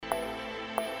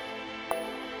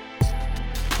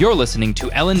You're listening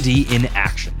to L&D in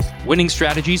Action, winning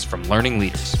strategies from learning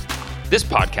leaders. This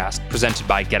podcast, presented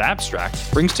by Get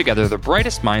Abstract, brings together the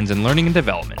brightest minds in learning and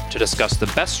development to discuss the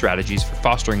best strategies for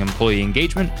fostering employee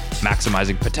engagement,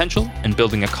 maximizing potential, and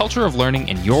building a culture of learning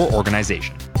in your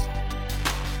organization.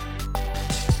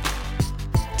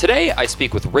 Today, I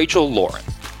speak with Rachel Lauren.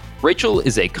 Rachel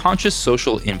is a conscious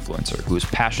social influencer who is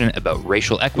passionate about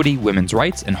racial equity, women's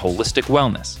rights, and holistic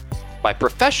wellness. By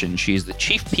profession, she is the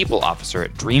Chief People Officer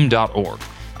at Dream.org,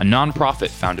 a nonprofit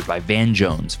founded by Van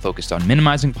Jones focused on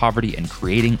minimizing poverty and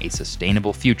creating a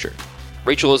sustainable future.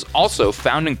 Rachel is also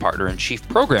founding partner and Chief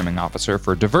Programming Officer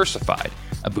for Diversified,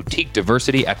 a boutique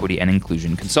diversity, equity, and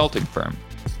inclusion consulting firm.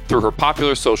 Through her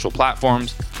popular social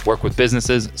platforms, work with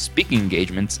businesses, speaking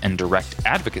engagements, and direct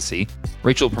advocacy,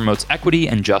 Rachel promotes equity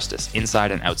and justice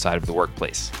inside and outside of the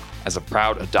workplace. As a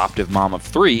proud adoptive mom of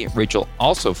 3, Rachel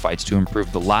also fights to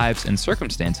improve the lives and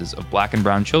circumstances of Black and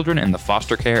Brown children in the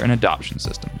foster care and adoption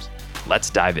systems. Let's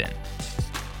dive in.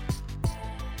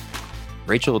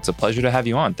 Rachel, it's a pleasure to have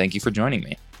you on. Thank you for joining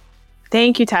me.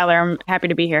 Thank you, Tyler. I'm happy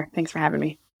to be here. Thanks for having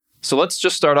me. So let's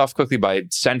just start off quickly by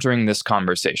centering this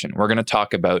conversation. We're going to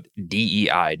talk about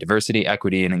DEI, diversity,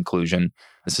 equity, and inclusion.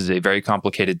 This is a very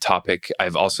complicated topic.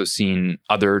 I've also seen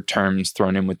other terms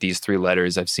thrown in with these 3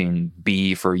 letters. I've seen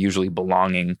B for usually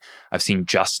belonging. I've seen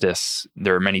justice.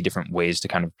 There are many different ways to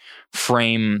kind of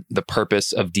frame the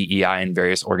purpose of DEI in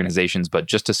various organizations. But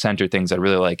just to center things, I'd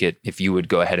really like it if you would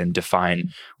go ahead and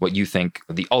define what you think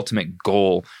the ultimate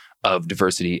goal of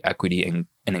diversity, equity, and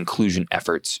inclusion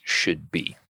efforts should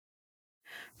be.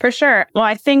 For sure. Well,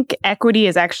 I think equity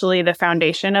is actually the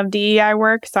foundation of DEI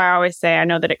work. So I always say I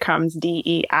know that it comes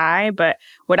DEI, but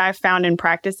what I've found in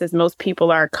practice is most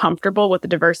people are comfortable with the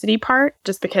diversity part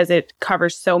just because it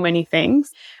covers so many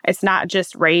things. It's not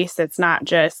just race. It's not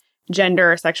just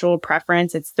gender or sexual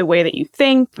preference. It's the way that you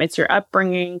think. It's your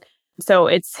upbringing. So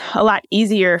it's a lot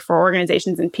easier for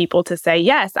organizations and people to say,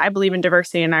 yes, I believe in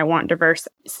diversity and I want diverse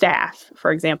staff,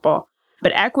 for example.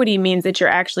 But equity means that you're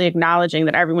actually acknowledging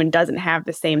that everyone doesn't have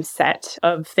the same set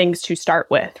of things to start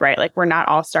with, right? Like we're not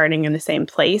all starting in the same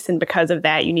place. And because of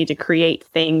that, you need to create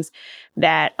things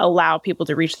that allow people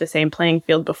to reach the same playing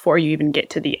field before you even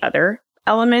get to the other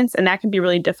elements. And that can be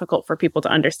really difficult for people to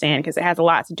understand because it has a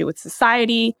lot to do with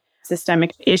society,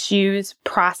 systemic issues,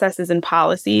 processes, and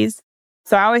policies.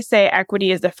 So I always say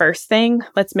equity is the first thing.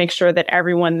 Let's make sure that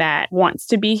everyone that wants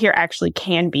to be here actually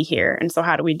can be here. And so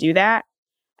how do we do that?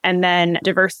 And then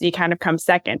diversity kind of comes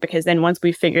second, because then once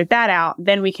we've figured that out,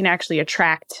 then we can actually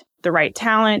attract the right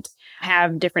talent,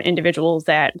 have different individuals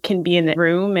that can be in the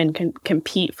room and can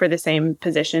compete for the same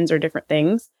positions or different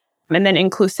things. And then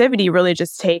inclusivity really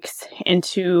just takes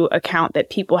into account that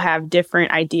people have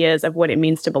different ideas of what it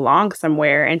means to belong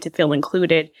somewhere and to feel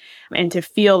included and to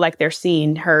feel like they're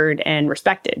seen, heard, and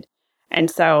respected. And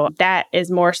so that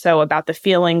is more so about the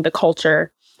feeling, the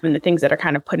culture, and the things that are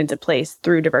kind of put into place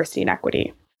through diversity and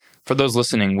equity. For those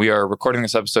listening, we are recording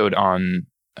this episode on,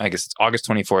 I guess it's August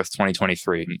 24th,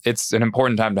 2023. It's an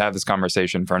important time to have this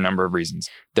conversation for a number of reasons.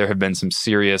 There have been some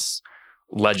serious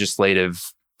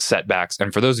legislative setbacks.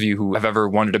 And for those of you who have ever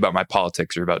wondered about my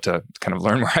politics, you're about to kind of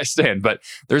learn where I stand. But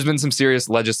there's been some serious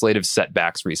legislative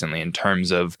setbacks recently in terms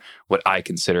of what I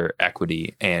consider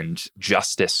equity and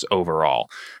justice overall.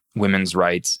 Women's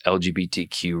rights,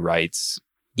 LGBTQ rights,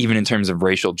 even in terms of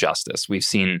racial justice. We've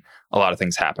seen a lot of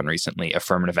things happen recently.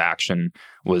 Affirmative action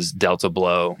was dealt a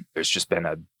blow. There's just been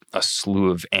a slew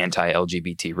of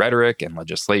anti-LGBT rhetoric and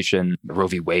legislation, Roe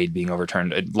v. Wade being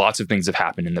overturned. Lots of things have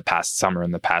happened in the past summer,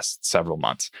 in the past several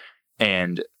months.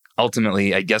 And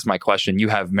ultimately, I guess my question, you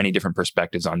have many different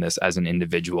perspectives on this as an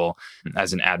individual,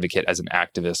 as an advocate, as an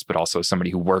activist, but also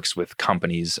somebody who works with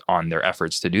companies on their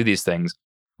efforts to do these things.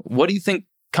 What do you think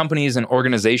companies and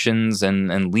organizations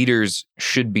and leaders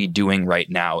should be doing right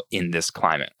now in this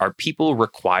climate? Are people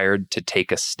required to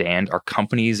take a stand? Are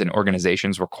companies and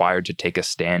organizations required to take a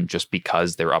stand just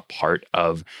because they're a part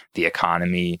of the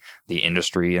economy, the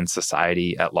industry, and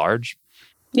society at large?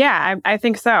 Yeah, I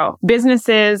think so.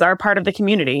 Businesses are part of the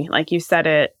community. Like you said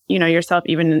it, yourself,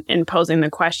 even in posing the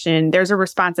question, there's a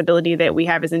responsibility that we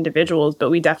have as individuals, but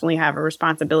we definitely have a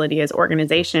responsibility as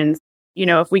organizations.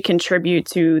 If we contribute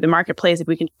to the marketplace, if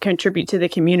we can contribute to the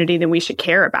community, then we should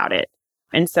care about it.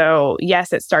 And so,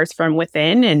 yes, it starts from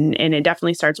within, and it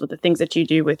definitely starts with the things that you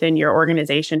do within your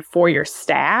organization for your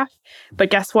staff. But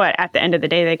guess what? At the end of the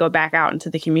day, they go back out into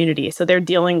the community. So they're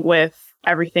dealing with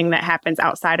everything that happens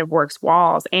outside of work's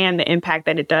walls and the impact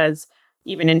that it does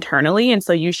even internally. And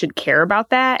so you should care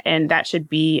about that, and that should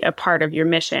be a part of your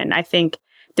mission. I think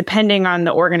depending on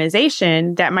the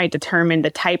organization, that might determine the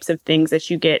types of things that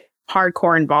you get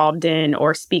hardcore involved in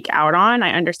or speak out on.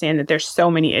 I understand that there's so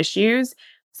many issues.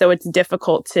 So it's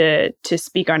difficult to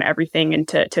speak on everything and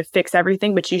to fix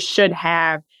everything, but you should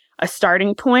have a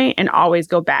starting point and always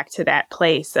go back to that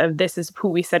place of this is who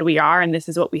we said we are and this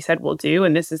is what we said we'll do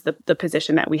and this is the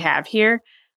position that we have here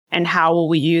and how will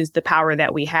we use the power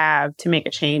that we have to make a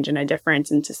change and a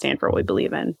difference and to stand for what we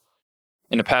believe in.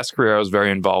 In a past career, I was very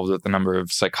involved with a number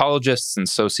of psychologists and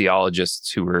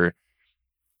sociologists who were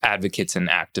advocates and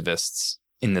activists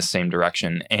in the same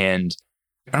direction. And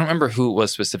I don't remember who it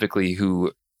was specifically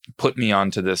who put me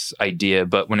onto this idea,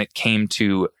 but when it came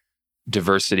to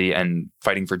diversity and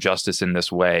fighting for justice in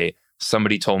this way,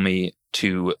 somebody told me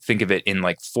to think of it in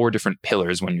like 4 different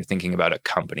pillars when you're thinking about a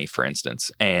company, for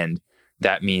instance. And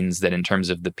that means that in terms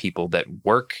of the people that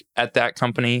work at that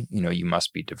company, you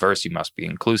must be diverse, you must be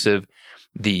inclusive.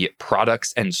 The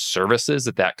products and services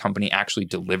that that company actually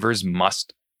delivers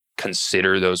must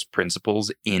consider those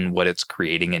principles in what it's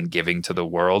creating and giving to the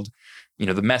world.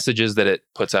 The messages that it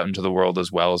puts out into the world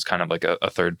as well is kind of like a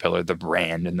 3rd pillar, the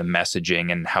brand and the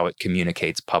messaging and how it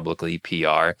communicates publicly,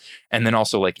 PR. And then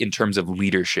also like in terms of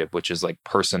leadership, which is like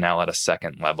personnel at a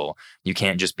 2nd level. You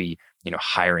can't just be,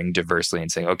 hiring diversely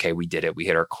and saying, okay, we did it. We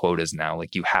hit our quotas now.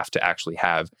 Like you have to actually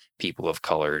have people of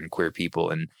color and queer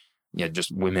people and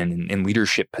just women in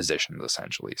leadership positions,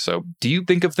 essentially. So do you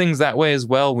think of things that way as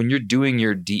well when you're doing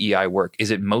your DEI work? Is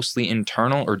it mostly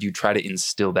internal or do you try to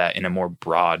instill that in a more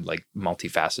broad, like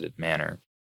multifaceted manner?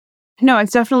 No,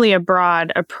 it's definitely a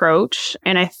broad approach.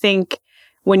 And I think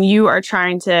when you are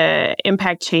trying to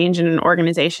impact change in an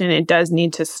organization, it does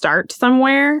need to start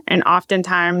somewhere. And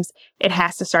oftentimes it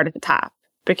has to start at the top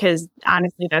because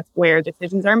honestly, that's where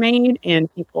decisions are made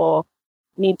and people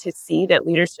need to see that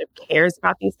leadership cares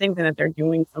about these things and that they're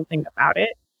doing something about it.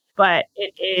 But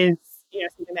it is,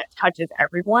 something that touches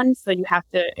everyone. So you have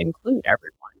to include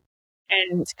everyone.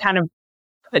 And to kind of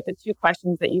put the 2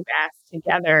 questions that you've asked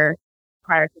together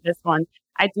prior to this one,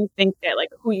 I do think that like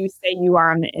who you say you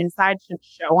are on the inside should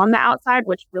show on the outside,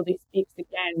 which really speaks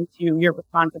again to your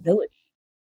responsibility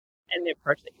and the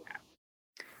approach that you have.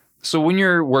 So when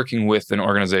you're working with an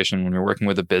organization, when you're working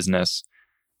with a business,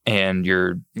 and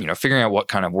you're, figuring out what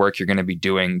kind of work you're going to be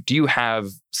doing, do you have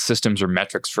systems or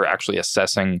metrics for actually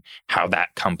assessing how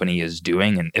that company is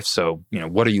doing? And if so,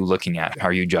 what are you looking at? How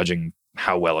are you judging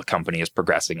how well a company is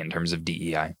progressing in terms of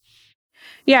DEI?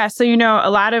 Yeah. So,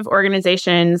 a lot of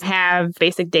organizations have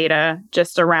basic data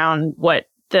just around what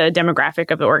the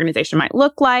demographic of the organization might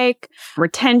look like,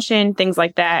 retention, things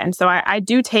like that. And so I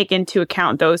do take into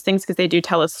account those things because they do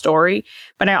tell a story.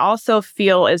 But I also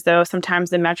feel as though sometimes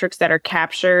the metrics that are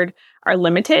captured are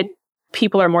limited.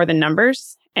 People are more than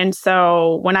numbers. And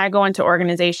so when I go into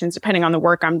organizations, depending on the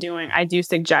work I'm doing, I do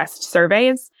suggest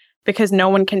surveys because no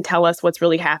one can tell us what's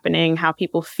really happening, how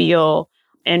people feel,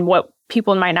 and what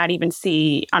people might not even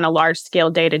see on a large scale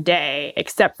day to day,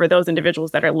 except for those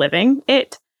individuals that are living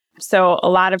it. So a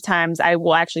lot of times I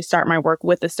will actually start my work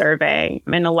with a survey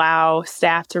and allow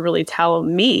staff to really tell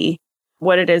me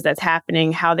what it is that's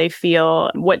happening, how they feel,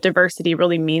 what diversity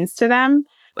really means to them.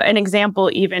 An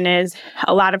example even is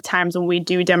a lot of times when we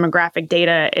do demographic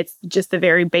data, it's just the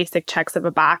very basic checks of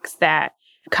a box that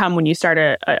come when you start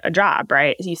a job,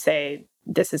 right? You say,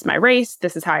 this is my race,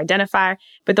 this is how I identify,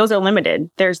 but those are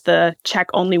limited. There's the check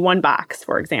only one box,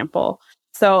 for example.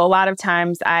 So a lot of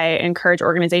times I encourage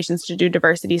organizations to do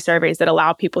diversity surveys that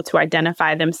allow people to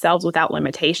identify themselves without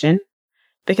limitation,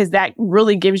 because that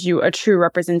really gives you a true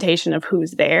representation of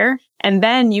who's there. And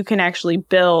then you can actually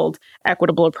build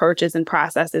equitable approaches and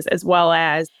processes, as well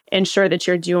as ensure that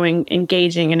you're doing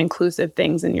engaging and inclusive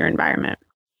things in your environment.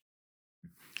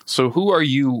 So who are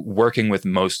you working with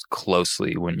most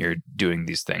closely when you're doing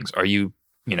these things? Are you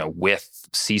with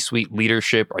C-suite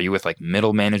leadership? Are you with like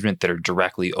middle management that are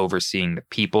directly overseeing the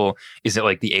people? Is it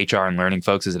like the HR and learning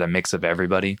folks? Is it a mix of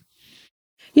everybody?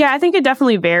 Yeah, I think it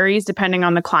definitely varies depending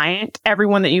on the client.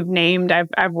 Everyone that you've named,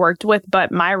 I've worked with, but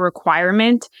my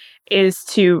requirement is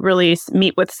to really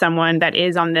meet with someone that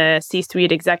is on the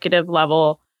C-suite executive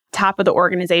level, top of the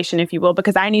organization, if you will,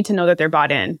 because I need to know that they're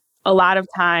bought in. A lot of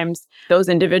times, those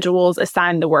individuals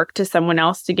assign the work to someone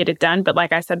else to get it done. But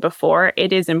like I said before,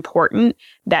 it is important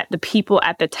that the people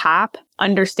at the top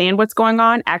understand what's going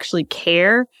on, actually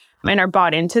care, and are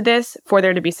bought into this for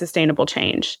there to be sustainable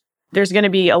change. There's going to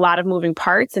be a lot of moving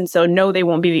parts. And so, no, they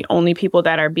won't be the only people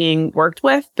that are being worked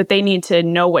with, but they need to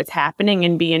know what's happening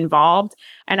and be involved.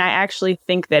 And I actually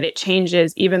think that it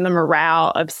changes even the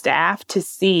morale of staff to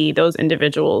see those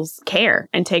individuals care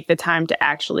and take the time to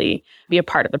actually be a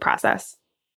part of the process.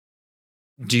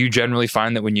 Do you generally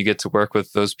find that when you get to work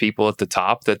with those people at the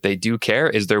top that they do care?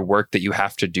 Is there work that you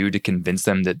have to do to convince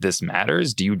them that this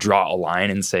matters? Do you draw a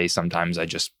line and say, sometimes I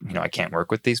can't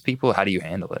work with these people? How do you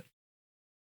handle it?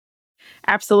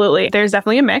 Absolutely. There's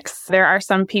definitely a mix. There are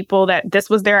some people that this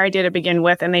was their idea to begin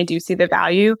with, and they do see the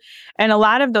value. And a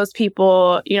lot of those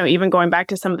people, even going back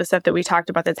to some of the stuff that we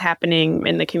talked about that's happening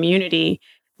in the community,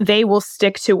 they will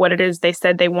stick to what it is they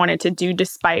said they wanted to do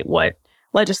despite what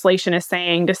legislation is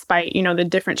saying, despite, the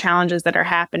different challenges that are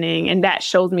happening. And that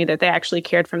shows me that they actually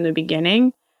cared from the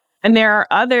beginning. And there are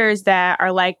others that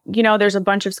are like, there's a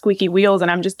bunch of squeaky wheels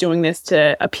and I'm just doing this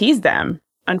to appease them,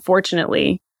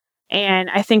 unfortunately. And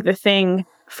I think the thing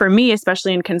for me,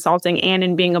 especially in consulting and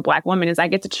in being a Black woman, is I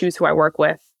get to choose who I work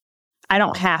with. I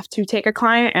don't have to take a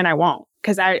client, and I won't,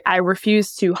 because I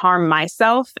refuse to harm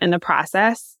myself in the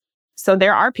process. So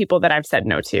there are people that I've said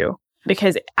no to,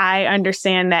 because I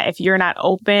understand that if you're not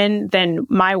open, then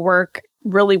my work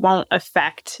really won't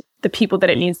affect the people that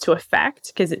it needs to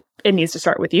affect, because it needs to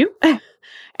start with you.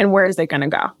 And where is it going to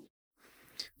go?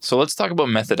 So let's talk about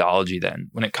methodology then.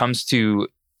 When it comes to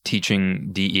teaching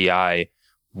DEI,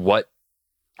 what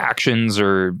actions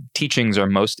or teachings are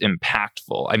most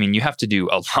impactful? I mean, you have to do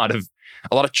a lot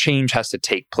of change has to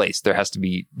take place. There has to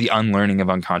be the unlearning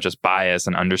of unconscious bias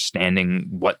and understanding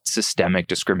what systemic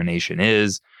discrimination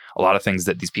is. A lot of things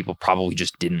that these people probably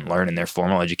just didn't learn in their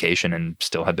formal education and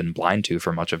still have been blind to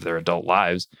for much of their adult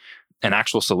lives. And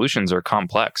actual solutions are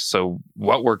complex. So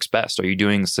what works best? Are you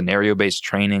doing scenario-based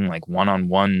training, like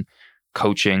one-on-one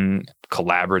coaching,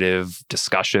 collaborative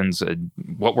discussions?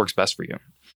 What works best for you?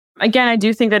 Again, I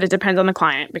do think that it depends on the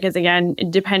client, because again,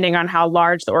 depending on how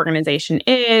large the organization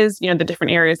is, the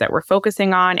different areas that we're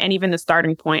focusing on, and even the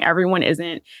starting point, everyone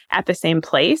isn't at the same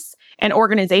place. And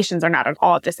organizations are not at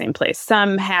all at the same place.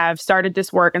 Some have started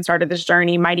this work and started this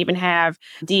journey, might even have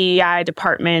DEI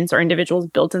departments or individuals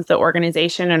built into the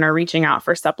organization and are reaching out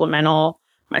for supplemental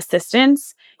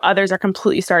assistance. Others are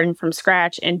completely starting from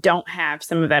scratch and don't have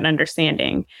some of that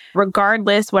understanding.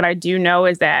 Regardless, what I do know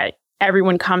is that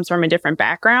everyone comes from a different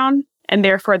background, and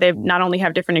therefore they not only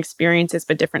have different experiences,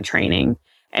 but different training.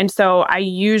 And so I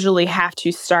usually have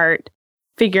to start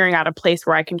figuring out a place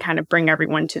where I can kind of bring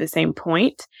everyone to the same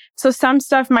point. So some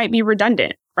stuff might be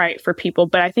redundant, right, for people,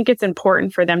 but I think it's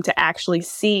important for them to actually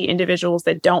see individuals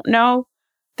that don't know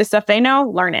the stuff they know,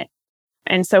 learn it.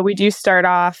 And so we do start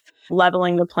off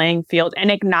leveling the playing field and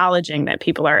acknowledging that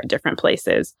people are at different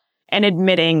places and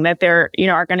admitting that there,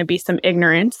 are going to be some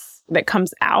ignorance that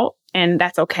comes out, and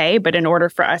that's okay. But in order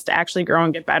for us to actually grow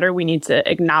and get better, we need to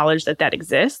acknowledge that that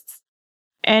exists.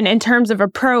 And in terms of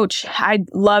approach, I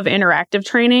love interactive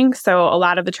training. So a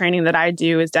lot of the training that I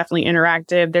do is definitely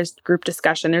interactive. There's group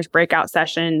discussion, there's breakout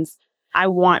sessions. I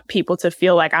want people to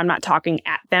feel like I'm not talking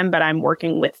at them, but I'm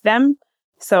working with them.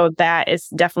 So that is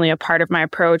definitely a part of my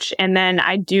approach. And then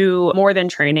I do more than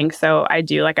training. So I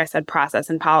do, like I said, process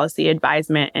and policy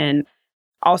advisement, and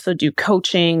also do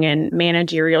coaching and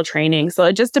managerial training. So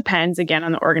it just depends, again,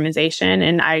 on the organization.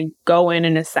 And I go in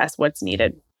and assess what's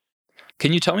needed.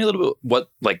 Can you tell me a little bit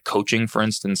what coaching, for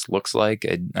instance, looks like?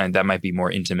 And that might be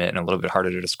more intimate and a little bit harder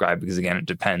to describe because, again, it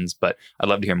depends. But I'd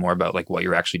love to hear more about what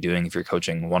you're actually doing if you're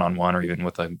coaching one-on-one or even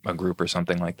with a group or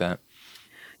something like that.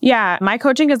 Yeah, my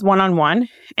coaching is one-on-one,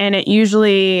 and it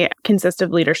usually consists of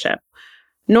leadership.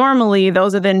 Normally,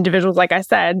 those are the individuals, like I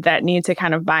said, that need to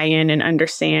kind of buy in and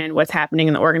understand what's happening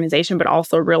in the organization, but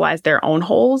also realize their own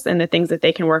holes and the things that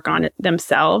they can work on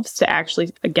themselves to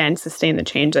actually, again, sustain the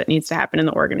change that needs to happen in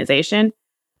the organization.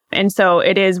 And so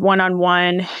it is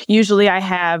one-on-one. Usually I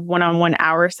have one-on-one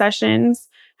hour sessions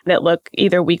that look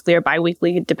either weekly or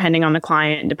biweekly, depending on the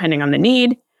client and depending on the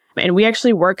need. And we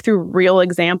actually work through real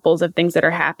examples of things that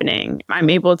are happening. I'm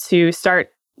able to start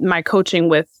my coaching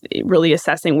with really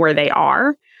assessing where they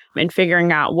are and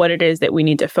figuring out what it is that we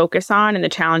need to focus on and the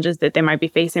challenges that they might be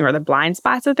facing or the blind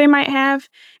spots that they might have.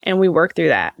 And we work through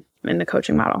that in the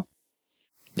coaching model.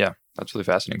 Yeah, that's really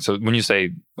fascinating. So when you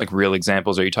say real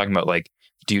examples, are you talking about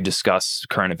do you discuss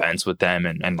current events with them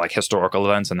and historical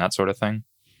events and that sort of thing?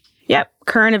 Yep.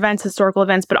 Current events, historical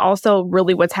events, but also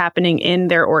really what's happening in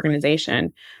their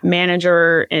organization.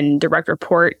 Manager and direct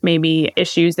report, maybe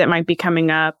issues that might be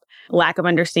coming up. Lack of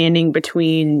understanding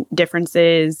between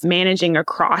differences, managing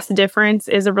across difference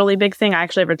is a really big thing. I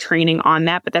actually have a training on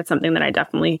that, but that's something that I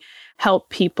definitely help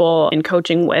people in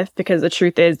coaching with, because the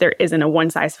truth is there isn't a one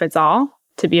size fits all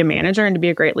to be a manager and to be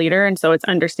a great leader. And so it's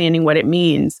understanding what it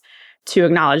means to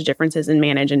acknowledge differences and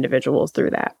manage individuals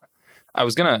through that. I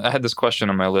had this question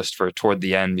on my list for toward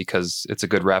the end because it's a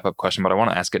good wrap-up question, but I want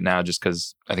to ask it now just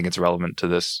because I think it's relevant to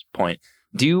this point.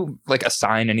 Do you like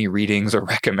assign any readings or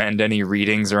recommend any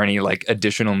readings or any like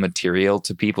additional material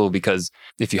to people? Because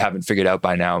if you haven't figured out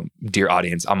by now, dear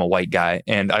audience, I'm a white guy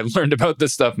and I learned about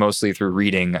this stuff mostly through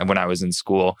reading when I was in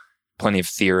school. Plenty of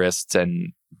theorists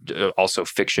and also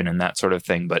fiction and that sort of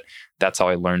thing. But that's how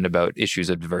I learned about issues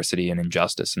of diversity and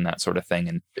injustice and that sort of thing.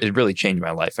 And it really changed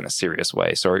my life in a serious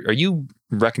way. So are you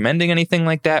recommending anything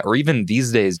like that? Or even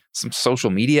these days, some social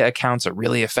media accounts are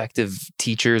really effective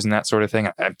teachers and that sort of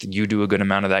thing. You do a good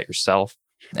amount of that yourself.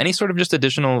 Any sort of just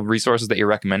additional resources that you're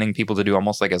recommending people to do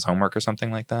almost like as homework or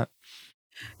something like that?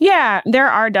 Yeah, there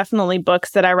are definitely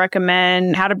books that I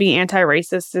recommend. How to Be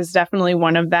Anti-Racist is definitely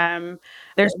one of them.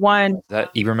 There's one. Is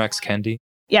that Ibram X. Kendi?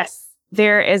 Yes.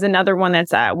 There is another one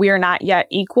that's We Are Not Yet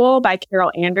Equal by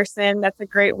Carol Anderson. That's a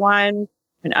great one.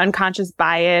 An Unconscious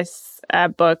Bias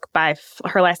book by,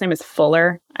 her last name is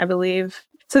Fuller, I believe.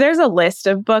 So there's a list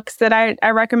of books that I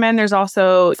recommend. There's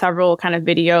also several kind of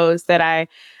videos that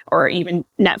or even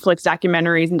Netflix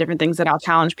documentaries and different things that I'll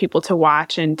challenge people to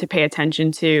watch and to pay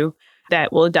attention to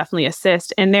that will definitely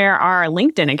assist. And there are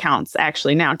LinkedIn accounts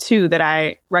actually now too that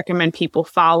I recommend people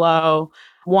follow.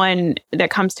 One that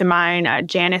comes to mind,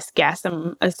 Janice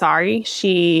Gassam Asari.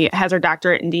 She has her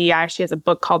doctorate in DEI. She has a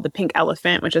book called The Pink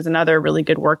Elephant, which is another really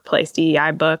good workplace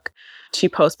DEI book. She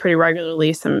posts pretty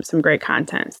regularly some great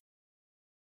content.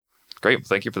 Great. Well,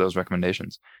 thank you for those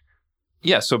recommendations.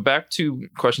 Yeah. So back to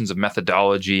questions of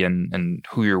methodology and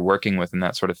who you're working with and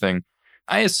that sort of thing.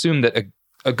 I assume that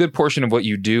a good portion of what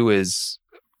you do is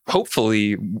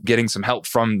hopefully getting some help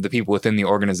from the people within the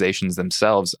organizations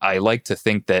themselves. I like to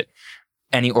think that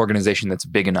any organization that's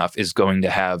big enough is going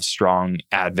to have strong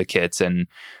advocates and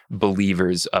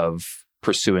believers of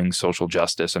pursuing social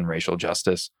justice and racial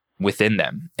justice within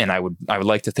them. And I would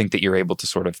like to think that you're able to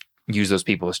sort of use those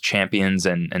people as champions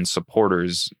and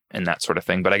supporters and that sort of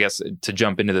thing. But I guess to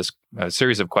jump into this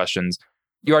series of questions,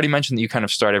 you already mentioned that you kind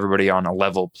of start everybody on a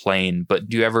level plane, but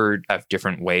do you ever have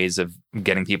different ways of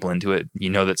getting people into it?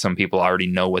 You know that some people already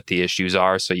know what the issues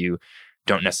are, so you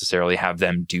don't necessarily have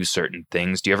them do certain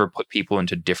things. Do you ever put people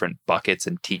into different buckets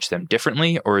and teach them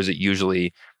differently? Or is it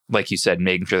usually, like you said,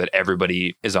 making sure that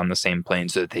everybody is on the same plane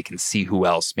so that they can see who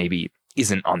else maybe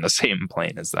isn't on the same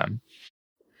plane as them?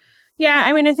 Yeah,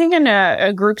 I mean, I think in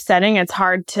a group setting, it's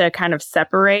hard to kind of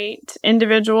separate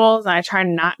individuals. And I try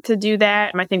not to do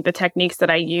that. I think the techniques that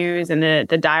I use and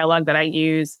the dialogue that I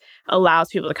use allows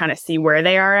people to kind of see where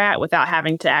they are at without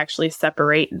having to actually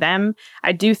separate them.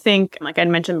 I do think, like I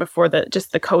mentioned before, that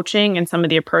just the coaching and some of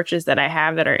the approaches that I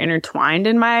have that are intertwined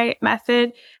in my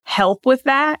method help with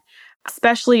that.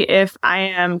 Especially if I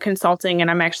am consulting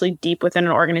and I'm actually deep within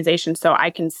an organization, so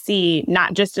I can see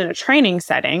not just in a training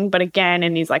setting, but again,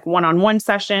 in these like one-on-one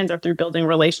sessions or through building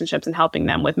relationships and helping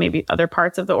them with maybe other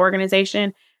parts of the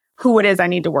organization, who it is I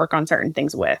need to work on certain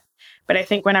things with. But I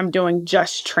think when I'm doing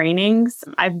just trainings,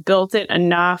 I've built it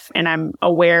enough and I'm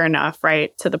aware enough,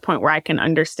 right, to the point where I can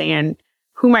understand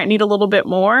who might need a little bit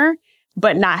more,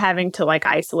 but not having to like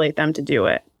isolate them to do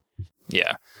it.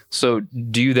 Yeah. So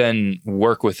do you then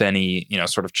work with any,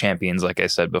 sort of champions, like I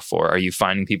said before? Are you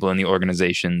finding people in the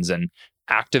organizations and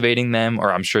activating them?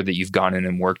 Or I'm sure that you've gone in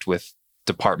and worked with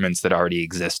departments that already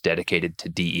exist dedicated to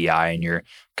DEI and you're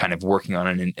kind of working on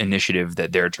an initiative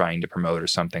that they're trying to promote or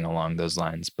something along those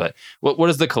lines. But what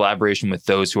is the collaboration with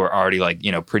those who are already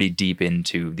pretty deep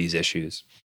into these issues?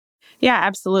 Yeah,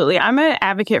 absolutely. I'm an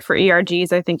advocate for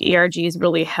ERGs. I think ERGs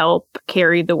really help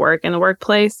carry the work in the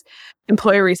workplace.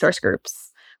 Employee resource groups.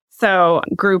 So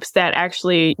groups that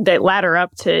ladder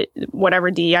up to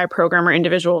whatever DEI program or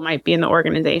individual might be in the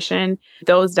organization,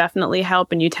 those definitely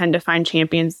help. And you tend to find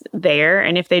champions there.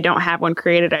 And if they don't have one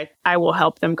created, I will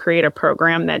help them create a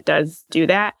program that does do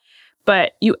that.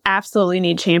 But you absolutely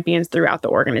need champions throughout the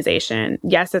organization.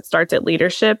 Yes, it starts at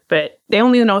leadership, but they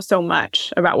only know so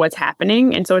much about what's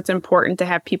happening. And so it's important to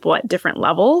have people at different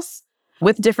levels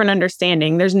with different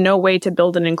understanding. There's no way to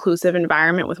build an inclusive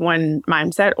environment with one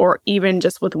mindset or even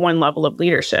just with one level of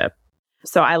leadership.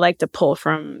 So I like to pull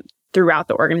from throughout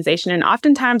the organization. And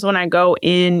oftentimes when I go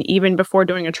in, even before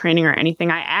doing a training or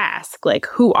anything, I ask, like,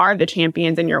 who are the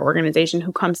champions in your organization?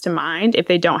 Who comes to mind if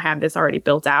they don't have this already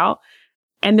built out?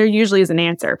 And there usually is an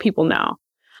answer. People know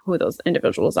who those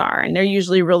individuals are. And they're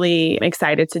usually really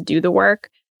excited to do the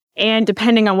work. And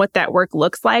depending on what that work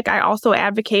looks like, I also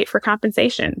advocate for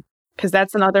compensation. Because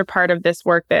that's another part of this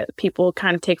work that people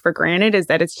kind of take for granted, is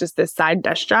that it's just this side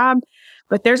desk job.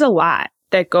 But there's a lot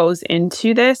that goes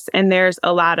into this. And there's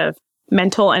a lot of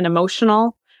mental and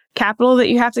emotional capital that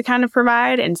you have to kind of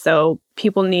provide. And so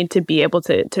people need to be able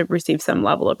to receive some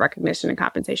level of recognition and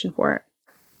compensation for it.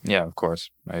 Yeah, of course.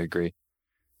 I agree.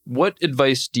 What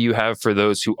advice do you have for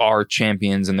those who are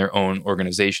champions in their own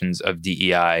organizations of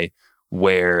DEI,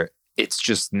 where it's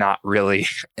just not really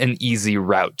an easy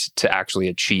route to actually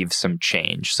achieve some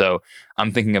change? So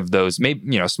I'm thinking of those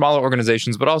maybe, smaller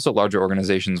organizations, but also larger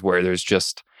organizations where there's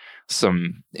just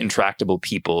some intractable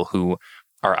people who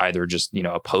are either just,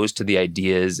 opposed to the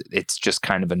ideas. It's just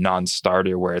kind of a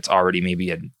non-starter where it's already maybe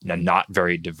a not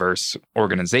very diverse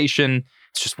organization.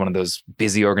 It's just one of those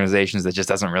busy organizations that just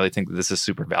doesn't really think that this is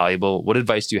super valuable. What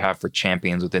advice do you have for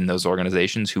champions within those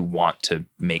organizations who want to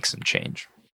make some change?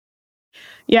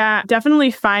 Yeah,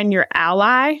 definitely find your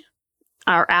ally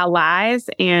or allies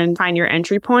and find your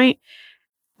entry point.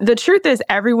 The truth is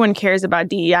everyone cares about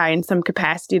DEI in some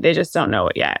capacity. They just don't know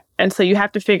it yet. And so you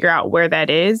have to figure out where that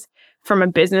is. From a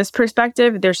business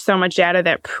perspective, there's so much data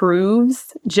that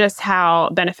proves just how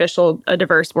beneficial a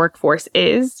diverse workforce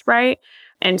is, right?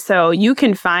 And so you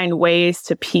can find ways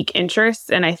to pique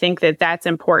interest. And I think that that's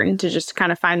important to just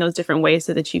kind of find those different ways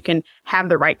so that you can have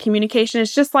the right communication.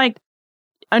 It's just like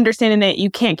understanding that you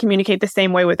can't communicate the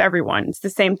same way with everyone. It's the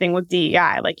same thing with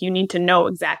DEI. Like you need to know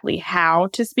exactly how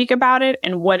to speak about it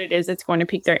and what it is that's going to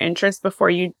pique their interest before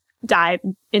you dive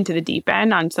into the deep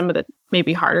end on some of the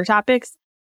maybe harder topics.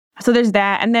 So there's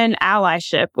that. And then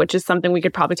allyship, which is something we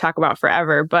could probably talk about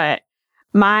forever. But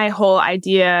my whole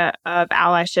idea of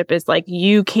allyship is like,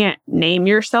 you can't name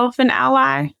yourself an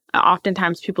ally.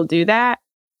 Oftentimes people do that.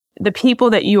 The people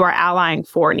that you are allying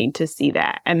for need to see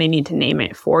that and they need to name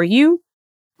it for you.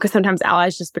 Because sometimes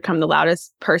allies just become the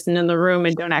loudest person in the room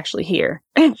and don't actually hear,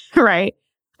 right?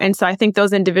 And so I think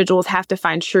those individuals have to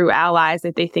find true allies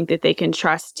that they think that they can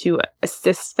trust to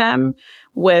assist them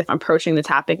with approaching the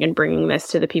topic and bringing this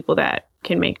to the people that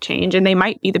can make change. And they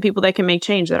might be the people that can make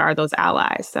change that are those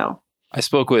allies. So I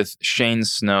spoke with Shane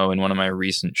Snow in one of my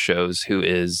recent shows, who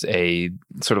is a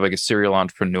sort of like a serial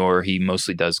entrepreneur. He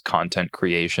mostly does content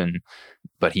creation,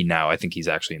 but I think he's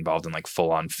actually involved in like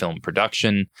full-on film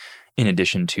production in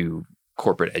addition to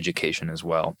corporate education as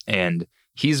well. And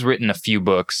he's written a few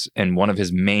books, and one of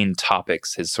his main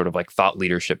topics, his sort of like thought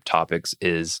leadership topics,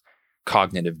 is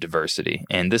cognitive diversity.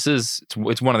 And it's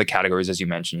one of the categories, as you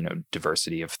mentioned,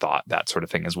 diversity of thought, that sort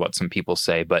of thing is what some people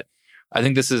say. But I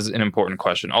think this is an important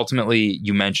question. Ultimately,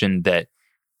 you mentioned that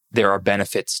there are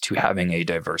benefits to having a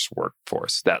diverse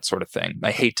workforce, that sort of thing.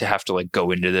 I hate to have to like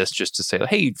go into this just to say,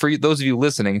 hey, for those of you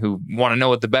listening who want to know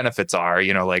what the benefits are,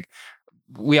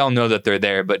 we all know that they're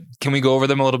there, but can we go over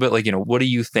them a little bit? Like, what do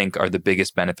you think are the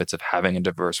biggest benefits of having a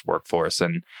diverse workforce?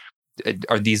 And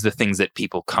are these the things that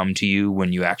people come to you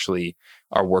when you actually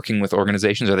are working with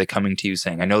organizations? Are they coming to you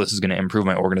saying, I know this is going to improve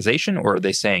my organization? Or are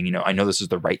they saying, I know this is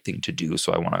the right thing to do,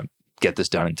 so I want to get this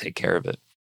done and take care of it?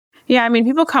 Yeah, I mean,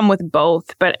 people come with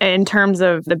both, but in terms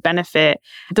of the benefit,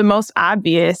 the most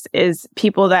obvious is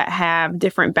people that have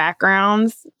different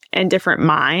backgrounds and different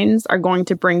minds are going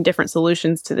to bring different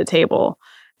solutions to the table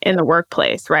in the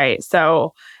workplace, right?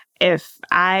 So if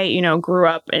I, grew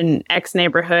up in X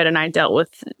neighborhood and I dealt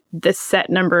with this set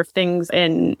number of things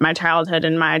in my childhood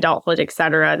and my adulthood, et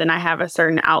cetera, then I have a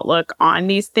certain outlook on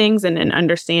these things and an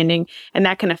understanding, and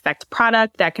that can affect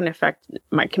product, that can affect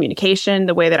my communication,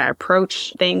 the way that I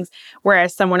approach things.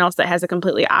 Whereas someone else that has a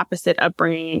completely opposite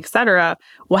upbringing, et cetera,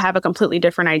 will have a completely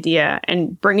different idea.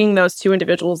 And bringing those two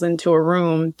individuals into a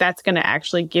room, that's going to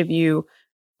actually give you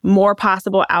more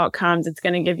possible outcomes. It's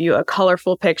going to give you a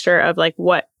colorful picture of like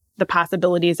what the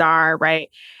possibilities are, right?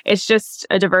 It's just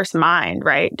a diverse mind,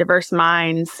 right? Diverse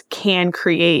minds can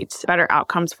create better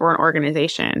outcomes for an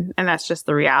organization. And that's just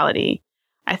the reality.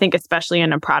 I think especially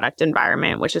in a product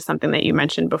environment, which is something that you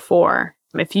mentioned before.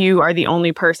 If you are the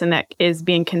only person that is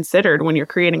being considered when you're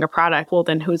creating a product, well,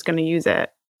 then who's going to use it?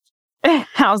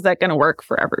 How's that going to work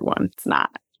for everyone? It's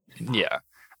not. Yeah.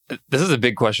 This is a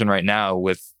big question right now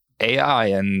with AI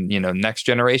and, next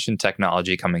generation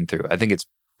technology coming through. I think it's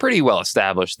pretty well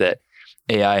established that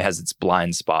AI has its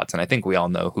blind spots. And I think we all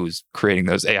know who's creating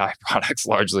those AI products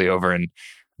largely over in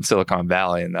Silicon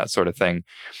Valley and that sort of thing.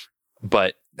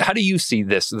 But how do you see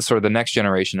this, the sort of the next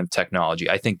generation of technology?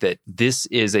 I think that this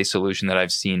is a solution that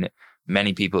I've seen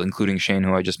many people, including Shane,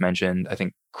 who I just mentioned. I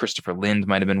think Christopher Lind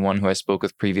might have been one who I spoke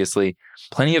with previously.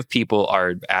 Plenty of people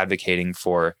are advocating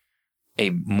for a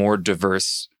more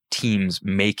diverse teams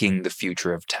making the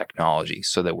future of technology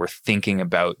so that we're thinking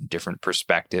about different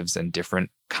perspectives and different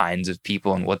kinds of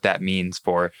people and what that means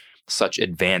for such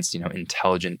advanced,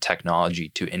 intelligent technology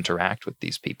to interact with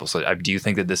these people. So do you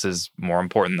think that this is more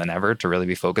important than ever to really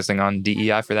be focusing on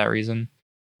DEI for that reason?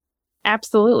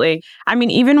 Absolutely. I mean,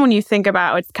 even when you think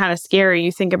about, it's kind of scary,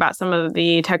 you think about some of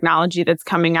the technology that's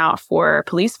coming out for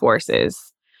police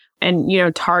forces and,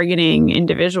 targeting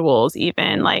individuals,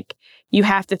 even like you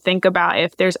have to think about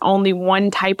if there's only one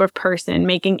type of person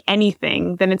making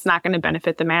anything, then it's not going to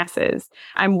benefit the masses.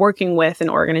 I'm working with an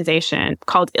organization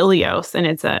called Ilios, and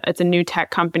it's a new tech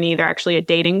company. They're actually a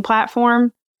dating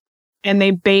platform, and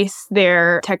they base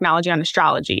their technology on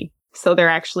astrology. So they're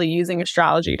actually using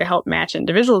astrology to help match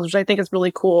individuals, which I think is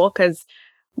really cool because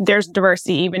there's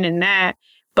diversity even in that.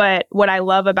 But what I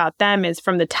love about them is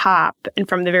from the top and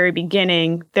from the very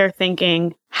beginning, they're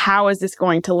thinking, how is this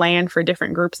going to land for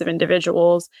different groups of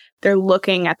individuals? They're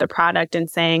looking at the product and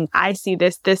saying, I see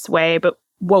this way, but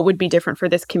what would be different for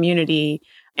this community?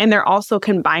 And they're also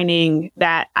combining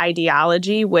that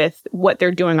ideology with what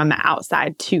they're doing on the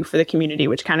outside too for the community,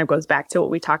 which kind of goes back to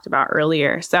what we talked about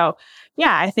earlier. So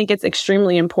yeah, I think it's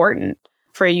extremely important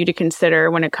for you to consider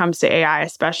when it comes to AI,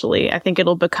 especially. I think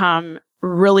it'll become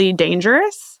really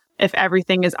dangerous if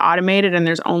everything is automated and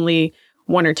there's only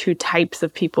one or two types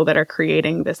of people that are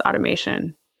creating this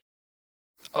automation.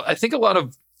 I think a lot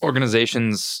of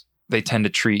organizations, they tend to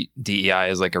treat DEI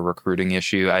as like a recruiting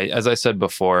issue. As I said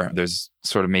before, there's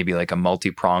sort of maybe like a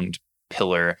multi-pronged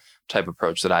pillar type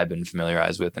approach that I've been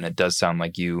familiarized with. And it does sound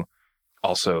like you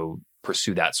also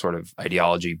pursue that sort of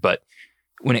ideology. But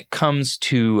when it comes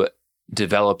to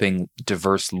developing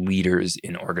diverse leaders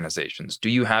in organizations, do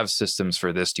you have systems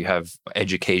for this? Do you have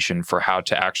education for how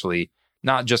to actually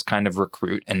not just kind of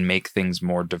recruit and make things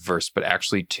more diverse, but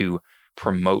actually to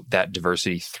promote that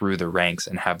diversity through the ranks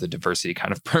and have the diversity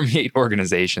kind of permeate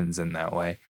organizations in that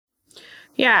way?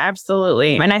 Yeah,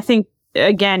 absolutely. And I think,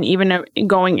 again, even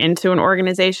going into an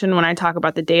organization, when I talk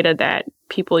about the data that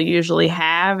people usually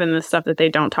have and the stuff that they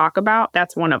don't talk about,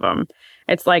 that's one of them.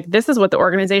 It's like, this is what the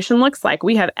organization looks like.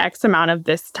 We have X amount of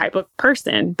this type of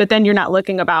person, but then you're not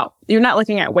looking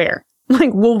at where.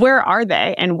 Like, well, where are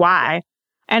they and why?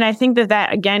 And I think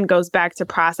that again goes back to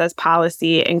process,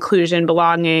 policy, inclusion,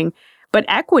 belonging, but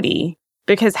equity.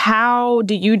 Because how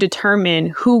do you determine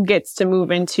who gets to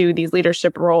move into these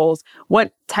leadership roles?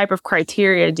 What type of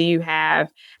criteria do you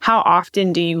have? How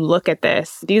often do you look at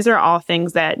this? These are all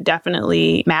things that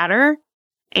definitely matter.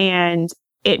 And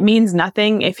it means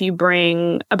nothing if you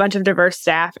bring a bunch of diverse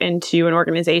staff into an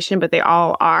organization, but they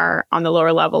all are on the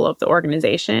lower level of the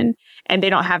organization and they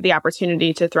don't have the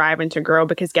opportunity to thrive and to grow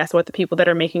because guess what? The people that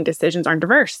are making decisions aren't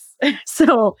diverse.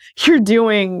 So you're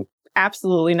doing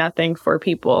absolutely nothing for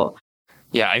people.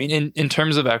 Yeah, I mean, in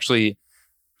terms of actually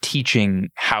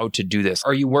teaching how to do this,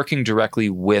 are you working directly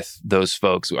with those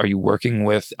folks? Are you working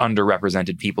with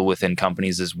underrepresented people within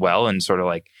companies as well and sort of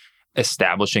like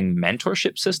establishing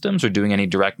mentorship systems or doing any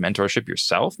direct mentorship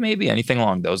yourself, maybe? Anything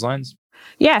along those lines?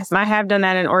 Yes, I have done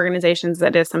that in organizations.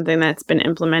 That is something that's been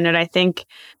implemented. I think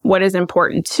what is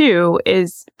important too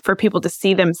is for people to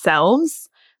see themselves.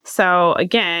 So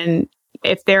again,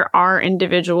 if there are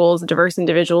individuals, diverse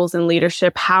individuals in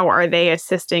leadership, how are they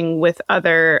assisting with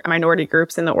other minority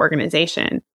groups in the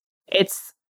organization?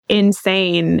 It's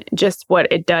insane just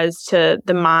what it does to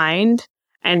the mind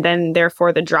and then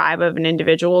therefore the drive of an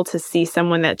individual to see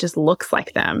someone that just looks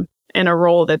like them in a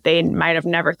role that they might have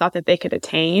never thought that they could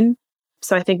attain.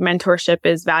 So I think mentorship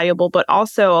is valuable, but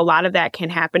also a lot of that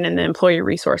can happen in the employee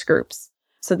resource groups.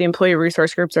 So the employee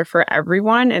resource groups are for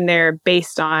everyone, and they're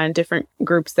based on different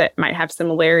groups that might have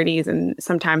similarities and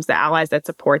sometimes the allies that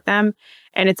support them.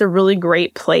 And it's a really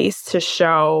great place to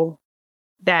show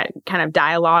that kind of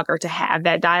dialogue or to have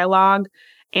that dialogue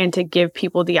and to give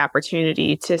people the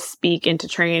opportunity to speak and to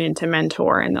train and to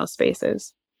mentor in those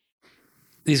spaces.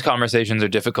 These conversations are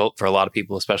difficult for a lot of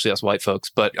people, especially us white folks.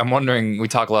 But I'm wondering, we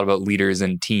talk a lot about leaders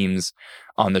and teams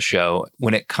on the show.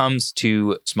 When it comes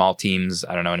to small teams,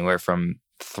 I don't know, anywhere from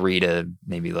 3 to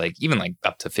maybe even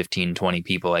up to 15, 20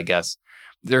 people, I guess,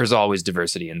 there's always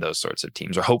diversity in those sorts of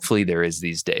teams, or hopefully there is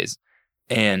these days.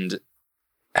 And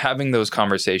having those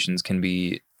conversations can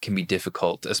be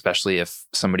difficult, especially if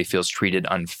somebody feels treated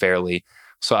unfairly.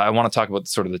 So I want to talk about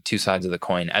sort of the two sides of the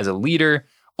coin. As a leader,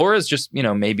 or as just,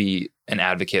 maybe an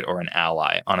advocate or an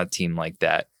ally on a team like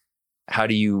that, how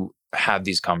do you have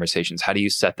these conversations? How do you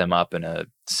set them up in a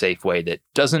safe way that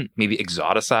doesn't maybe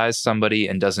exoticize somebody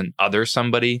and doesn't other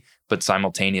somebody, but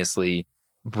simultaneously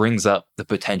brings up the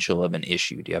potential of an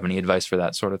issue? Do you have any advice for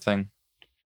that sort of thing?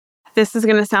 This is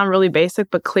going to sound really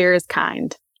basic, but clear is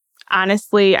kind.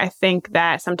 Honestly, I think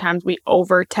that sometimes we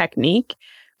over-technique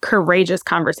courageous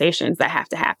conversations that have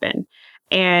to happen.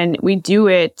 And we do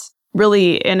it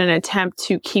really in an attempt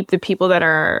to keep the people that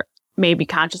are maybe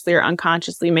consciously or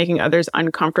unconsciously making others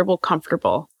uncomfortable,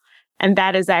 comfortable. And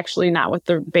that is actually not what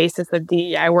the basis of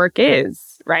DEI work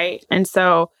is, right? And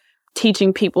so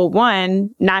teaching people,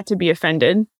 one, not to be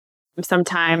offended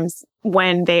sometimes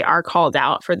when they are called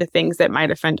out for the things that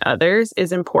might offend others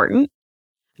is important.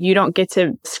 You don't get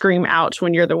to scream ouch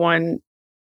when you're the one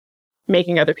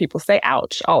making other people say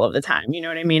ouch all of the time. You know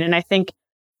what I mean? And I think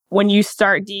when you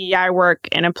start DEI work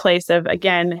in a place of,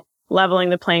 again, leveling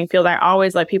the playing field, I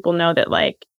always let people know that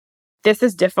like, this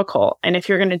is difficult. And if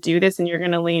you're going to do this and you're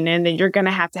going to lean in, then you're going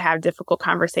to have difficult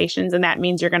conversations. And that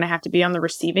means you're going to have to be on the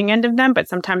receiving end of them. But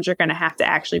sometimes you're going to have to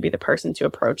actually be the person to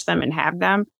approach them and have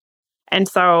them. And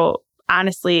so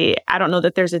honestly, I don't know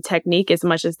that there's a technique as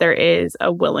much as there is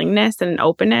a willingness and an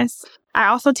openness. I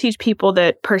also teach people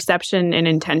that perception and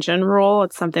intention rule.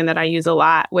 It's something that I use a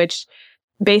lot, which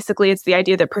basically it's the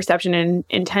idea that perception and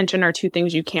intention are two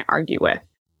things you can't argue with.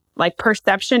 Like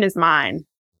perception is mine.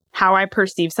 How I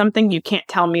perceive something, you can't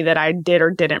tell me that I did or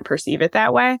didn't perceive it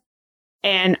that way.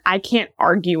 And I can't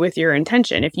argue with your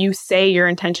intention. If you say your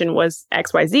intention was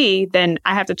XYZ, then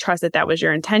I have to trust that that was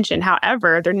your intention.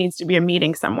 However, there needs to be a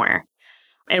meeting somewhere.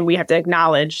 And we have to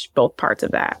acknowledge both parts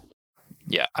of that.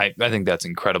 Yeah, I think that's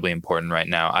incredibly important right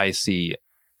now. I see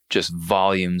just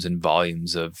volumes and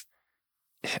volumes of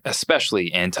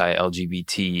especially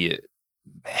anti-LGBT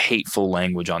hateful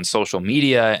language on social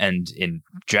media and in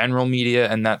general media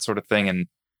and that sort of thing. And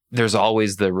there's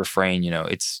always the refrain,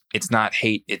 it's not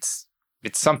hate, it's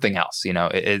something else,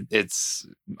 it's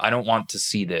I don't want to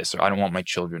see this, or I don't want my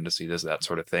children to see this, that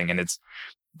sort of thing. And it's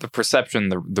the perception,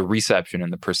 the reception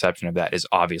and the perception of that is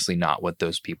obviously not what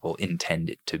those people intend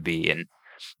it to be. And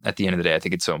at the end of the day, I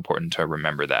think it's so important to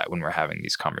remember that when we're having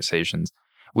these conversations.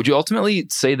 Would you ultimately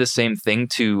say the same thing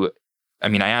to, I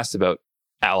asked about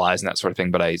allies and that sort of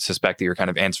thing, but I suspect that you're kind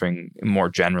of answering more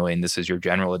generally, and this is your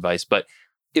general advice. But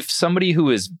if somebody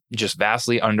who is just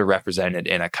vastly underrepresented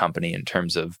in a company in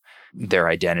terms of their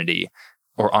identity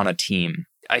or on a team,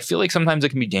 I feel like sometimes it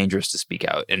can be dangerous to speak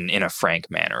out in a frank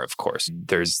manner, of course.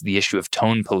 There's the issue of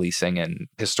tone policing, and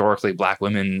historically Black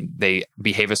women, they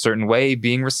behave a certain way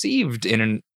being received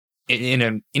in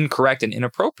an incorrect and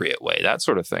inappropriate way, that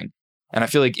sort of thing. And I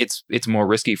feel like it's more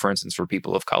risky, for instance, for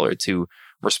people of color to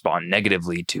respond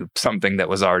negatively to something that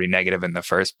was already negative in the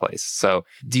first place. So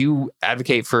do you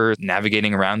advocate for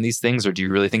navigating around these things, or do you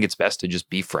really think it's best to just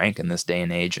be frank in this day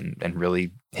and age and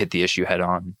really hit the issue head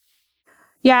on?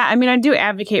 Yeah, I do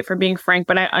advocate for being frank,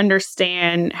 but I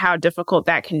understand how difficult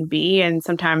that can be and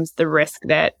sometimes the risk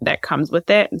that comes with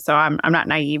it. And so I'm not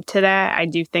naive to that. I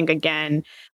do think, again,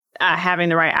 having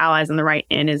the right allies and the right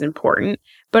in is important.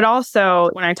 But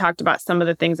also, when I talked about some of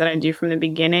the things that I do from the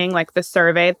beginning, like the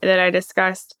survey that I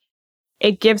discussed,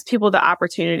 it gives people the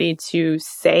opportunity to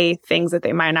say things that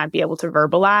they might not be able to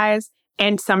verbalize,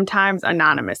 and sometimes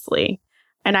anonymously.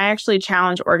 And I actually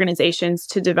challenge organizations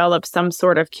to develop some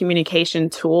sort of communication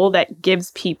tool that gives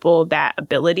people that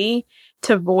ability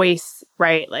to voice,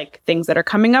 right? Like things that are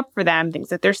coming up for them, things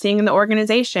that they're seeing in the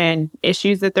organization,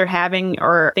 issues that they're having,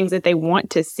 or things that they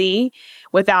want to see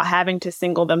without having to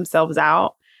single themselves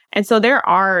out. And so there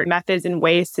are methods and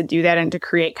ways to do that and to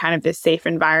create kind of this safe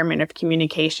environment of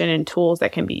communication and tools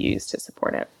that can be used to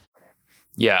support it.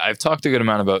 Yeah, I've talked a good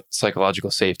amount about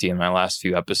psychological safety in my last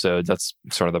few episodes. That's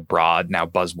sort of the broad, now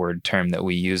buzzword term that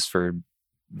we use for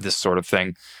this sort of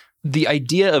thing. The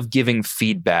idea of giving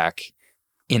feedback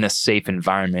in a safe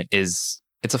environment it's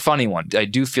a funny one. I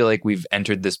do feel like we've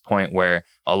entered this point where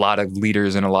a lot of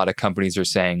leaders and a lot of companies are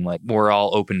saying, like, we're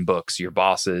all open books, your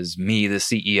bosses, me, the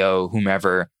CEO,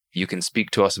 whomever. You can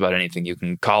speak to us about anything. You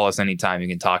can call us anytime. You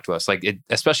can talk to us.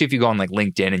 Especially if you go on like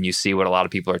LinkedIn and you see what a lot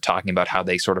of people are talking about, how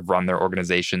they sort of run their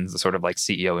organizations, the sort of like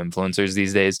CEO influencers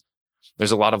these days.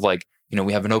 There's a lot of like,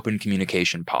 we have an open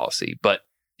communication policy, but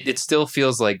it still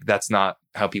feels like that's not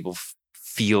how people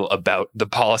feel about the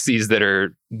policies that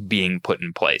are being put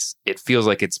in place. It feels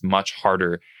like it's much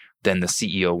harder than the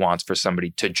CEO wants for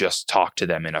somebody to just talk to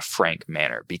them in a frank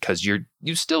manner, because you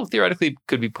still theoretically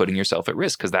could be putting yourself at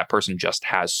risk because that person just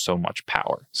has so much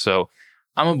power. So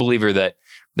I'm a believer that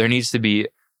there needs to be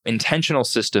intentional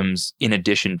systems in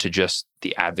addition to just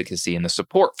the advocacy and the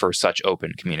support for such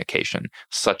open communication,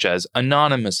 such as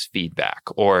anonymous feedback,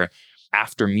 or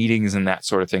after meetings and that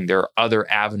sort of thing, there are other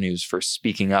avenues for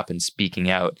speaking up and speaking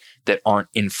out that aren't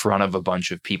in front of a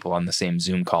bunch of people on the same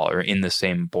Zoom call or in the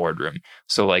same boardroom.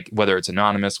 So like whether it's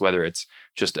anonymous, whether it's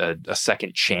just a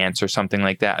second chance or something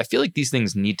like that, I feel like these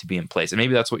things need to be in place. And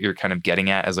maybe that's what you're kind of getting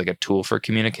at as like a tool for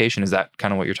communication. Is that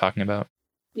kind of what you're talking about?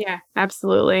 Yeah,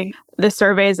 absolutely. The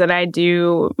surveys that I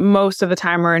do most of the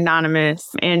time are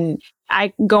anonymous, and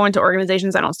I go into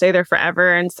organizations, I don't stay there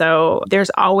forever. And so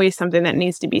there's always something that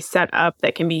needs to be set up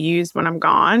that can be used when I'm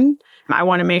gone. I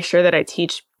want to make sure that I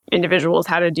teach individuals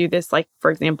how to do this, like, for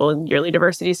example, yearly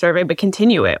diversity survey, but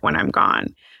continue it when I'm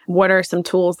gone. What are some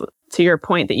tools, to your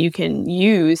point, that you can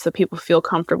use so people feel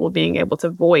comfortable being able to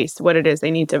voice what it is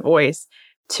they need to voice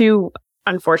to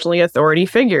unfortunately, authority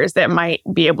figures that might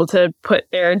be able to put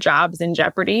their jobs in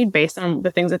jeopardy based on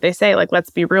the things that they say. Like, let's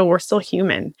be real, we're still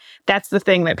human. That's the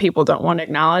thing that people don't want to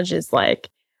acknowledge is like,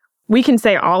 we can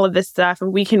say all of this stuff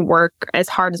and we can work as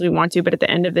hard as we want to, but at the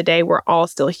end of the day, we're all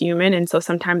still human. And so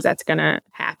sometimes that's going to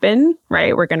happen,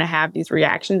 right? We're going to have these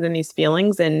reactions and these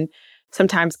feelings and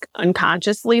sometimes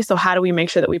unconsciously. So how do we make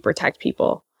sure that we protect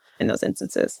people in those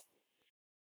instances?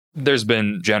 There's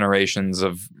been generations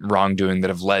of wrongdoing that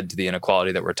have led to the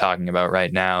inequality that we're talking about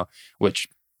right now, which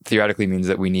theoretically means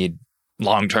that we need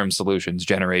long-term solutions,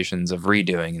 generations of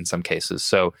redoing in some cases.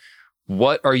 So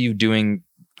what are you doing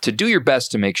to do your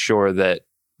best to make sure that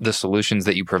the solutions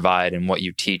that you provide and what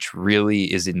you teach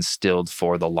really is instilled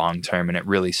for the long term and it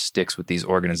really sticks with these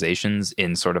organizations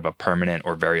in sort of a permanent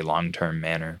or very long-term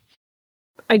manner?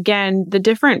 Again, the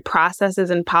different processes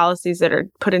and policies that are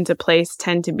put into place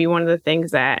tend to be one of the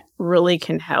things that really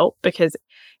can help, because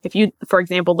if you, for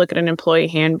example, look at an employee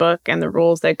handbook and the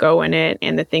rules that go in it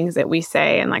and the things that we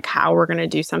say and like how we're going to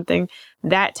do something,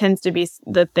 that tends to be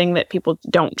the thing that people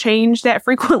don't change that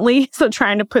frequently. So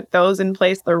trying to put those in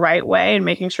place the right way and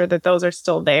making sure that those are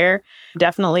still there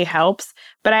definitely helps.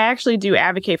 But I actually do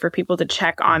advocate for people to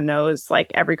check on those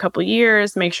like every couple of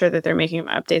years, make sure that they're making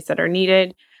updates that are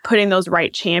needed, putting those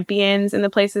right champions in the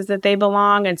places that they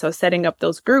belong. And so setting up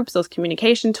those groups, those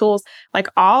communication tools, like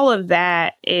all of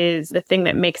that is the thing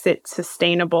that makes it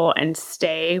sustainable and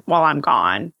stay while I'm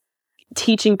gone.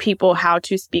 Teaching people how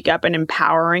to speak up and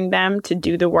empowering them to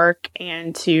do the work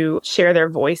and to share their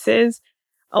voices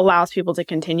allows people to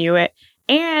continue it.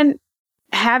 And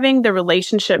having the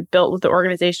relationship built with the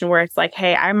organization where it's like,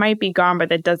 hey, I might be gone, but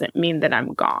that doesn't mean that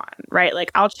I'm gone, right?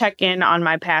 Like I'll check in on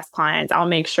my past clients. I'll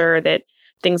make sure that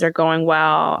things are going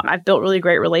well. I've built really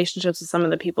great relationships with some of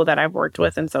the people that I've worked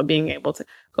with. And so being able to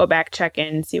go back, check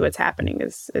in, and see what's happening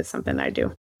is something I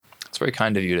do. It's very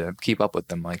kind of you to keep up with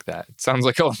them like that. It sounds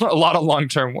like a lot of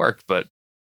long-term work, but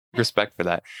respect for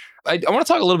that. I want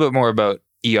to talk a little bit more about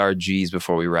ERGs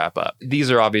before we wrap up.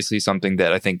 These are obviously something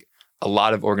that I think a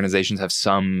lot of organizations have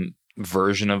some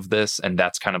version of this, and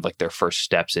that's kind of like their first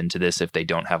steps into this if they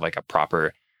don't have like a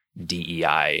proper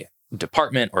DEI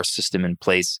department or system in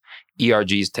place.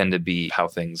 ERGs tend to be how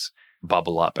things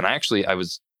bubble up. And I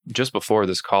was just before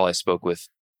this call, I spoke with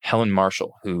Helen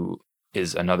Marshall, who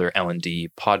is another L&D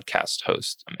podcast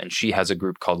host. And she has a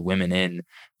group called Women In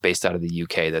based out of the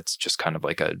UK that's just kind of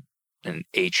like an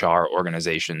HR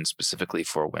organization specifically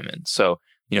for women. So,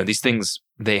 these things,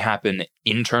 they happen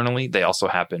internally. They also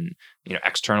happen,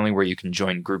 externally, where you can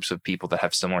join groups of people that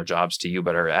have similar jobs to you,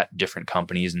 but are at different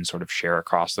companies and sort of share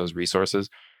across those resources.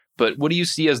 But what do you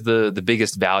see as the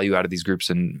biggest value out of these groups,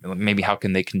 and maybe how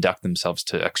can they conduct themselves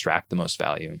to extract the most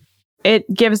value? It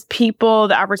gives people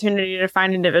the opportunity to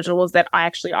find individuals that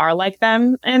actually are like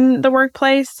them in the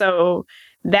workplace. So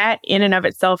that in and of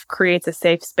itself creates a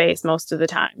safe space most of the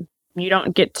time. You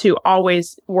don't get to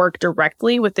always work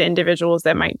directly with the individuals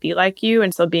that might be like you.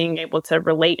 And so being able to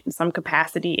relate in some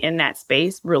capacity in that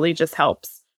space really just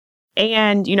helps.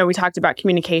 And, we talked about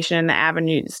communication and the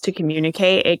avenues to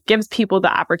communicate. It gives people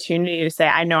the opportunity to say,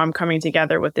 I know I'm coming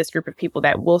together with this group of people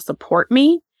that will support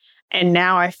me. And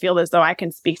now I feel as though I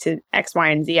can speak to X, Y,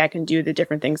 and Z. I can do the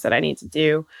different things that I need to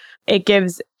do. It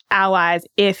gives allies,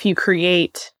 if you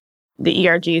create the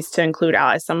ERGs to include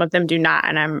allies. Some of them do not.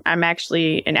 And I'm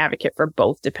actually an advocate for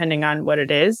both, depending on what it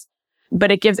is.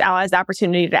 But it gives allies the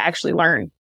opportunity to actually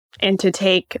learn and to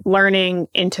take learning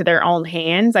into their own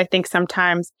hands. I think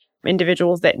sometimes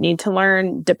individuals that need to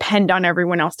learn depend on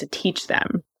everyone else to teach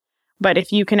them. But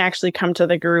if you can actually come to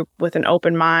the group with an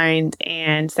open mind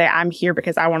and say, I'm here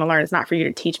because I want to learn, it's not for you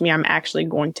to teach me, I'm actually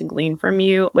going to glean from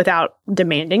you without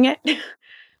demanding it.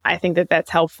 I think that that's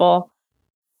helpful.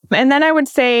 And then I would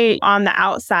say on the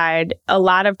outside, a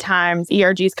lot of times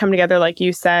ERGs come together, like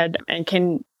you said, and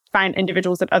can find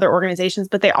individuals at other organizations,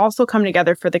 but they also come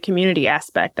together for the community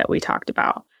aspect that we talked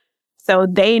about. So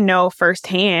they know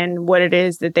firsthand what it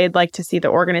is that they'd like to see the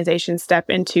organization step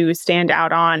into, stand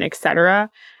out on, et cetera.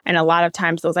 And a lot of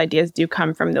times those ideas do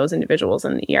come from those individuals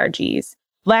in the ERGs.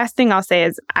 Last thing I'll say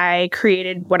is I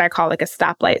created what I call like a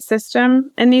stoplight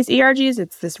system in these ERGs.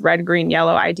 It's this red, green,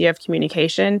 yellow idea of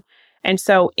communication. And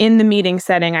so in the meeting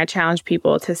setting, I challenge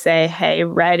people to say, hey,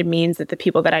 red means that the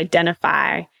people that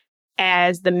identify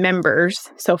as the members,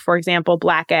 so for example,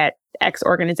 Black at X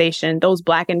organization, those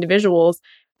Black individuals,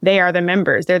 they are the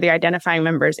members. They're the identifying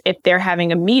members. If they're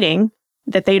having a meeting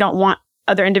that they don't want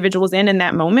other individuals in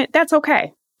that moment, that's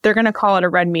okay. They're going to call it a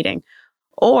red meeting.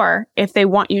 Or if they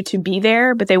want you to be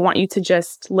there, but they want you to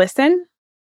just listen,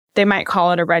 they might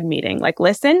call it a red meeting. Like,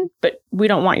 listen, but we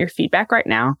don't want your feedback right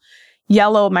now.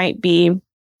 Yellow might be,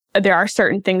 there are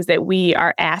certain things that we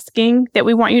are asking that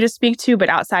we want you to speak to, but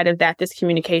outside of that, this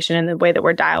communication and the way that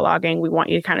we're dialoguing, we want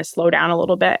you to kind of slow down a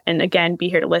little bit and again, be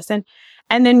here to listen.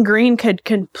 And then green could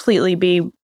completely be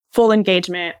full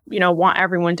engagement, want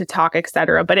everyone to talk, et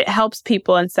cetera. But it helps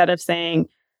people instead of saying,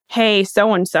 hey,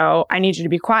 so-and-so, I need you to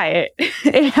be quiet.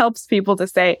 It helps people to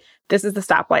say, this is the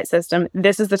stoplight system.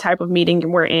 This is the type of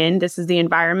meeting we're in. This is the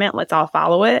environment. Let's all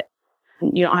follow it.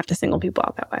 You don't have to single people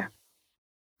out that way.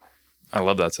 I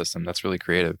love that system. That's really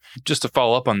creative. Just to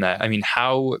follow up on that, I mean,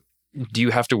 how do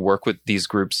you have to work with these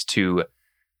groups to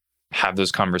have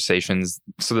those conversations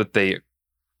so that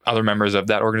other members of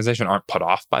that organization aren't put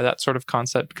off by that sort of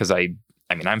concept? Because I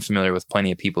mean, I'm familiar with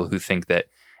plenty of people who think that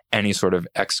any sort of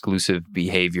exclusive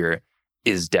behavior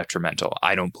is detrimental.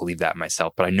 I don't believe that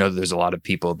myself, but I know there's a lot of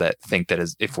people that think that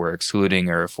if we're excluding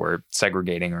or if we're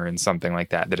segregating or in something like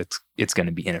that, that it's going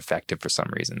to be ineffective for some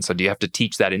reason. So do you have to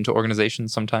teach that into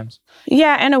organizations sometimes?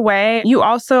 Yeah, in a way. You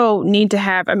also need to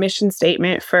have a mission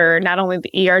statement for not only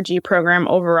the ERG program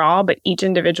overall, but each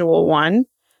individual one,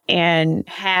 and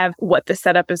have what the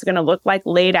setup is going to look like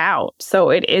laid out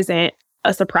so it isn't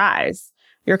a surprise.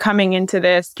 You're coming into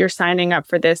this, you're signing up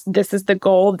for this. This is the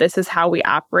goal. This is how we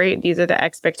operate. These are the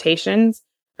expectations.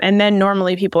 And then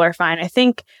normally people are fine. I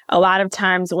think a lot of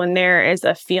times when there is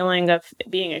a feeling of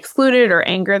being excluded or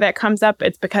anger that comes up,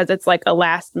 it's because it's like a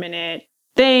last minute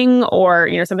thing or,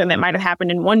 something that might have happened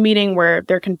in one meeting where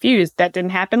they're confused. That didn't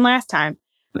happen last time.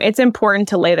 It's important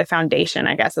to lay the foundation,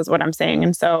 I guess, is what I'm saying.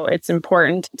 And so it's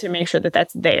important to make sure that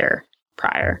that's there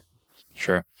prior.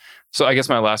 Sure. So I guess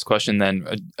my last question then,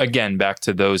 again, back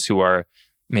to those who are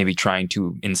maybe trying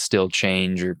to instill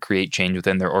change or create change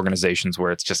within their organizations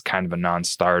where it's just kind of a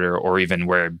non-starter, or even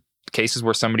where cases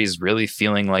where somebody's really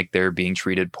feeling like they're being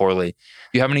treated poorly. Do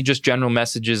you have any just general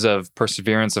messages of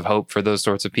perseverance, of hope for those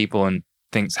sorts of people, and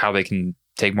things how they can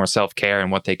take more self-care and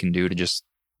what they can do to just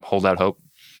hold out hope?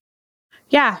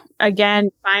 Yeah.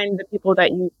 Again, find the people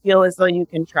that you feel as though you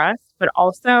can trust, but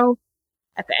also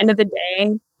at the end of the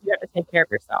day, you have to take care of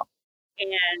yourself.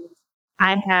 And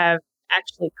I have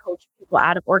actually coached people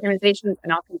out of organizations,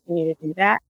 and I'll continue to do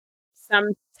that.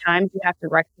 Sometimes you have to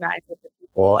recognize that the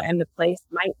people and the place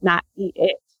might not be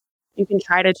it. You can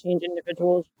try to change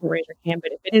individuals, you can raise your hand,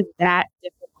 but if it is that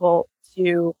difficult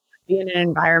to be in an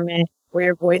environment where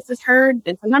your voice is heard,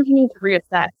 then sometimes you need to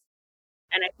reassess.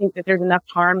 And I think that there's enough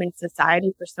harm in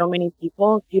society for so many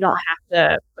people. You don't have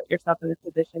to put yourself in a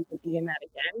position to be in that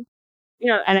again.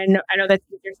 And I know that's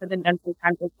easier said than done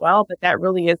sometimes as well, but that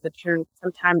really is the truth.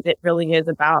 Sometimes it really is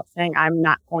about saying, I'm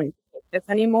not going to take this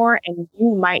anymore. And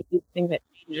you might be the thing that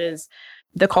changes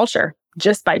the culture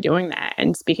just by doing that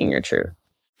and speaking your truth.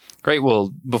 Great.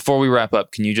 Well, before we wrap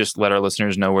up, can you just let our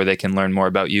listeners know where they can learn more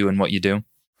about you and what you do?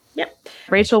 Yep.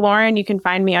 Rachel Lauren, you can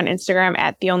find me on Instagram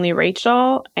at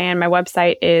TheOnlyRachel, and my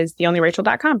website is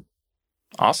theonlyrachel.com.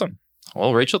 Awesome.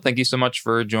 Well, Rachel, thank you so much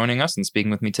for joining us and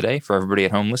speaking with me today. For everybody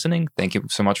at home listening, thank you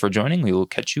so much for joining. We will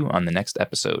catch you on the next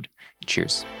episode.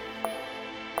 Cheers.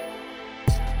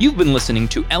 You've been listening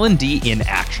to L&D in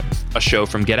Action, a show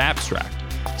from Get Abstract.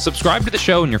 Subscribe to the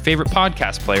show in your favorite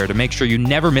podcast player to make sure you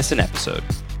never miss an episode.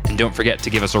 And don't forget to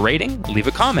give us a rating, leave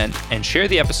a comment, and share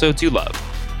the episodes you love.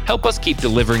 Help us keep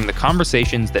delivering the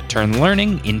conversations that turn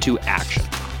learning into action.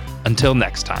 Until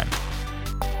next time.